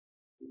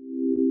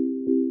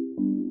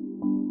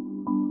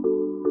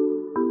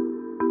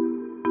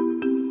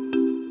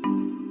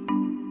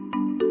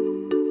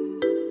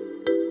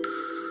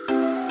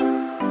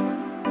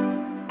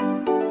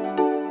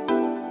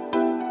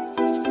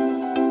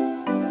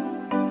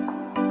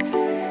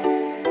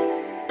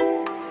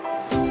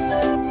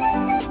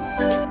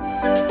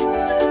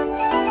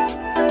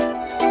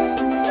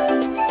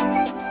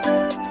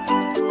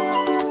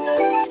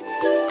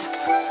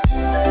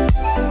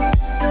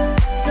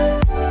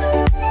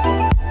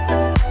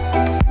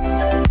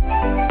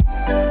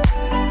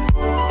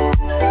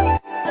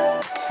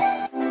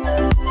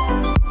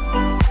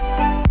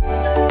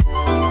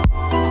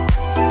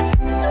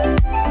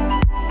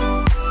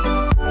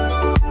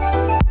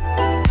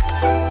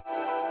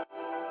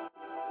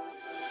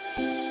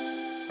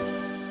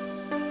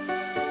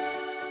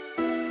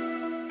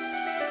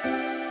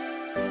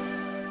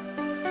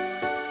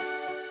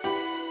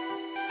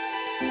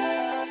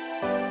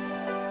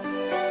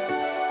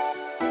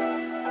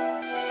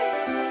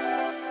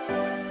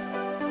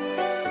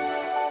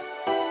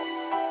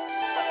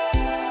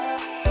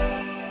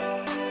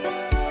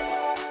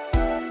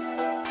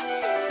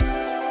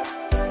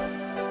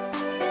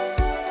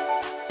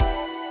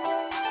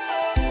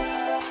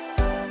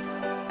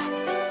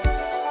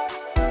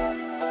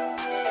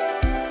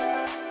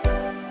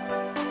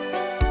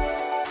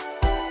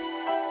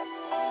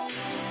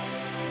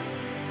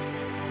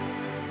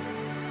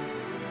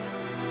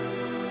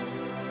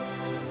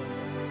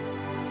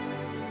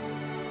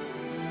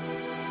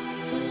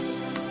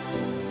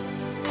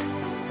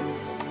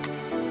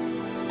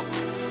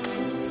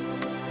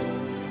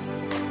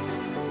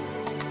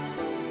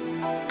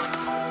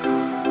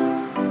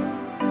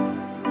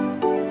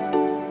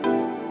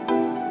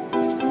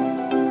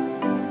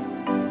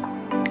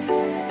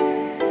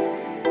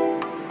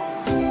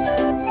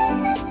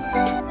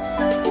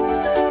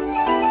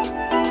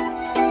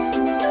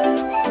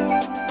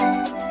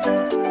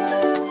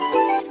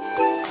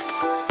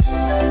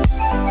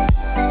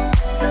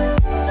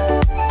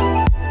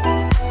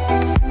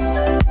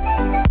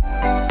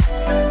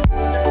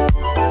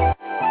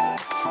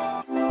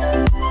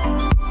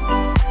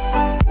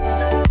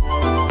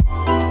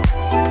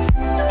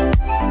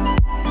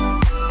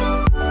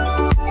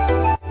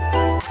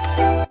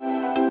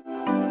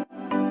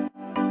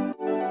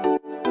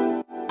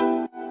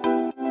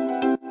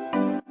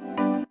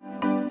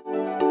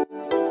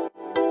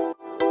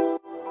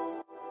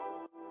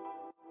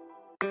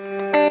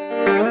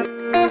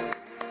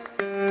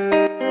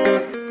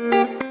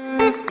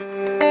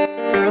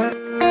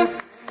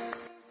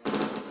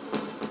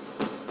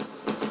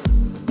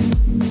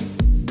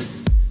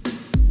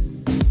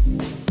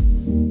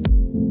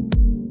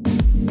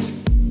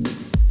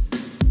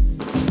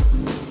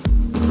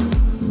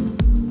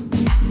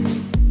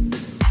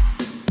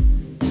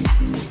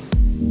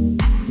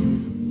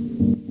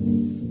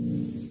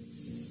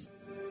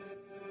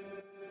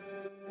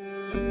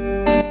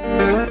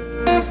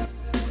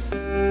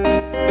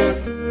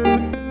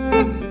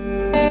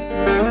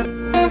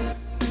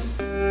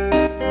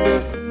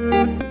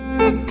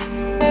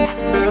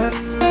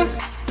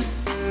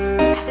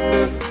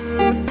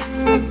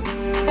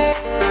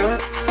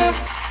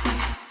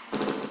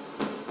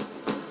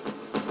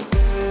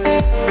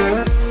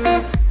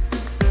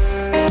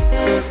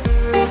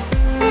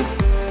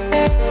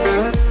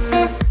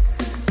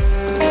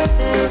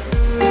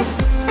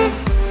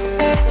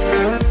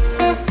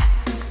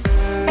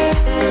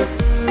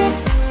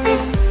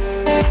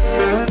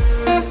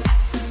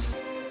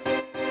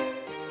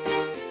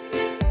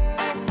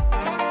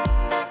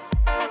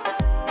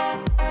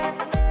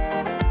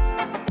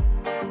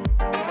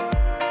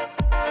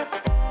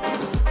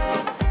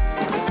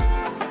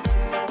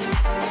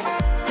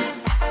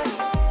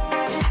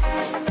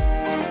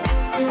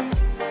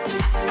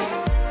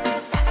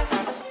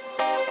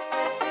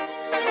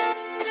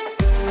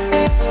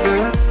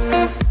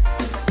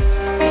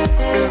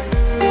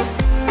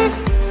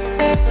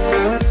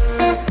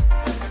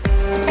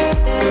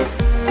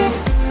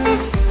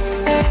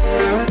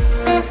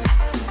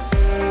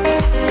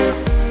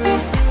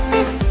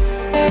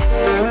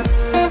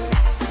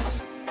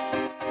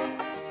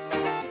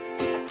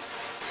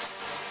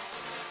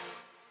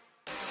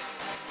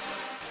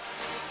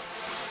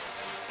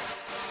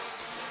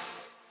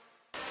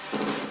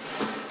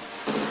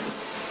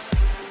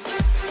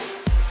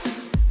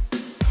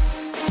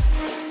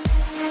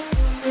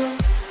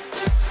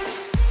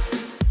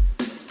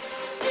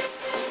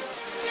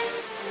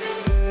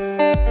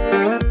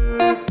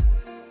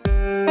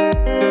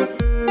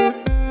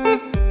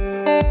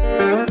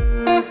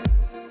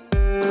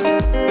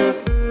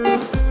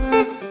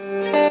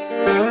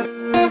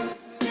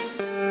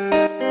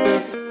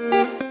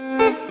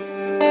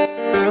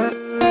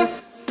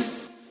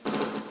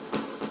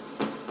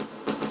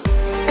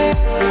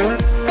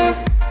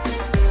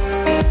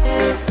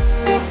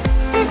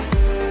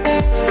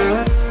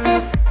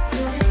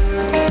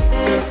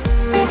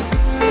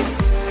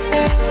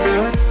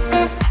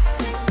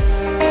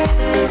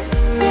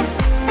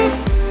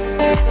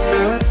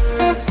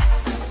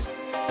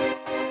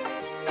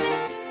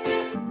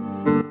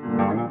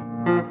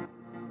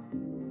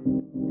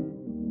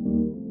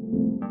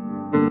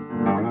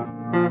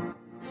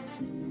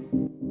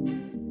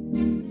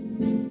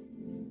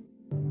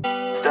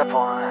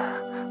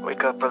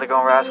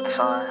rise with the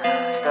sun.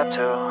 Step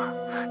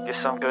 2, get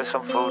some good,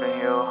 some food in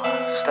you.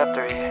 Step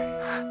 3,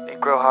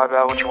 think real hard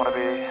about what you wanna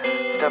be.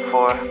 Step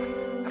 4,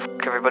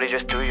 fuck everybody,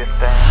 just do your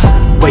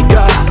thing. Wake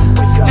up,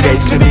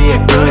 today's gonna be a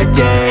good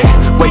day.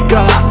 Wake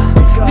up,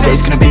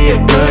 today's gonna be a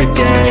good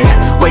day.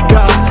 Wake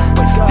up,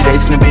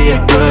 today's gonna be a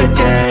good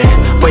day.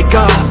 Wake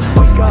up,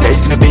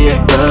 today's gonna be a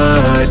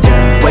good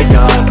day. Wake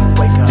up,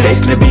 today's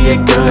gonna be a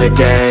good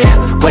day.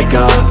 Wake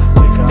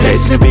up,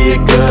 today's gonna be a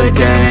good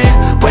day.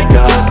 Wake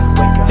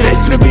up,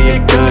 today's gonna be a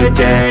good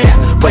day.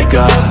 Wake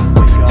up,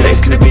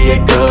 today's gonna be a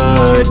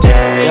good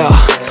day.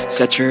 Yo,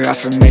 set your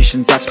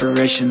affirmations,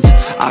 aspirations.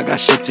 I got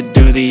shit to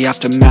do, the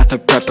aftermath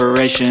of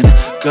preparation.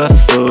 Good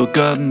food,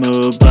 good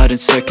mood, blood in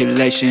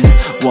circulation.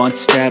 One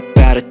step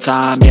at a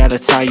time, yeah,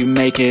 that's how you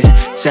make it.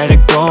 Set a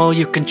goal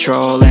you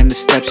control and the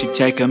steps you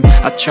take them.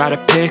 I try to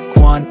pick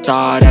one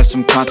thought, have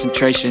some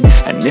concentration.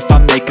 And if I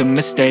make a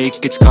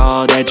mistake, it's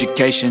called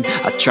education.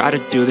 I try to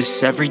do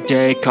this every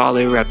day, call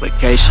it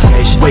replication.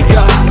 Wake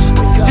up,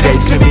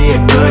 today's gonna be a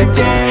good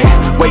day.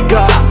 Wake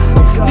up,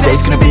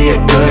 today's gonna be a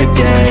good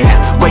day.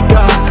 Wake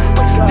up,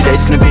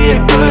 today's gonna be a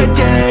good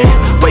day.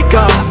 Wake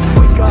up,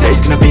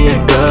 today's gonna be a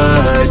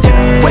good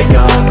day. Wake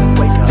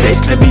up,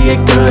 today's gonna be a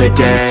good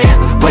day.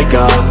 Wake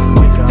up,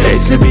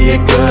 today's gonna be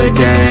a good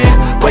day.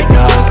 Wake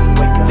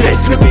up,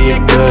 today's gonna be a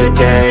good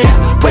day.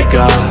 Wake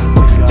up,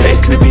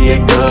 today's gonna be a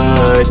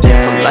good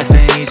day. So life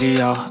ain't easy,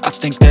 yo, I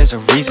think there's a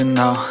reason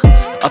though.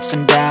 Ups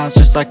and downs,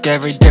 just like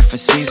every different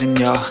season,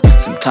 yo.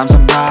 Sometimes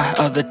I'm high,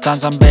 other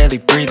times I'm barely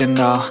breathing,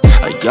 though.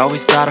 I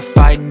always gotta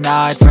fight and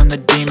hide from the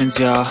demons,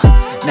 yo.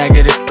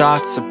 Negative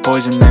thoughts are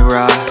poison, they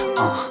rot.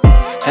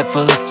 Head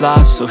full of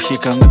flies, so here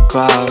come the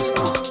clouds.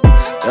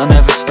 They'll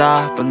never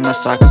stop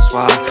unless I can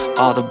swap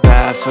all the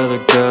bad for the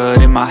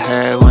good in my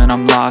head when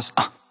I'm lost.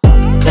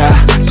 Yeah,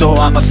 so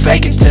I'ma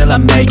fake it till I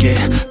make it.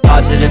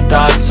 Positive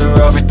thoughts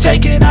are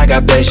overtaken, I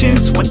got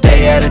patience. One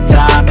day at a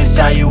time is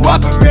how you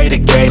operate a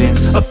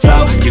cadence. A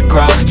flow, you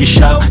grow, you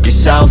show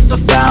yourself a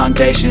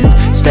foundation.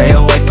 Stay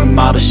away from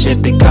all the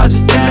shit that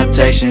causes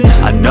temptation.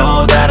 I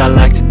know that I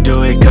like to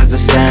do it cause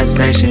it's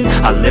sensation.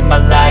 I live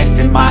my life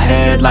in my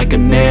head like a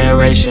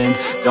narration.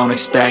 Don't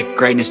expect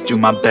greatness, do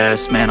my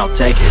best, man, I'll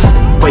take it.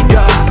 Wake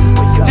up,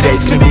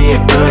 today's gonna be a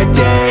good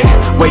day.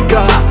 Wake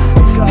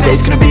up,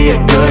 today's gonna be a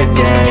good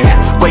day.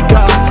 Wake up,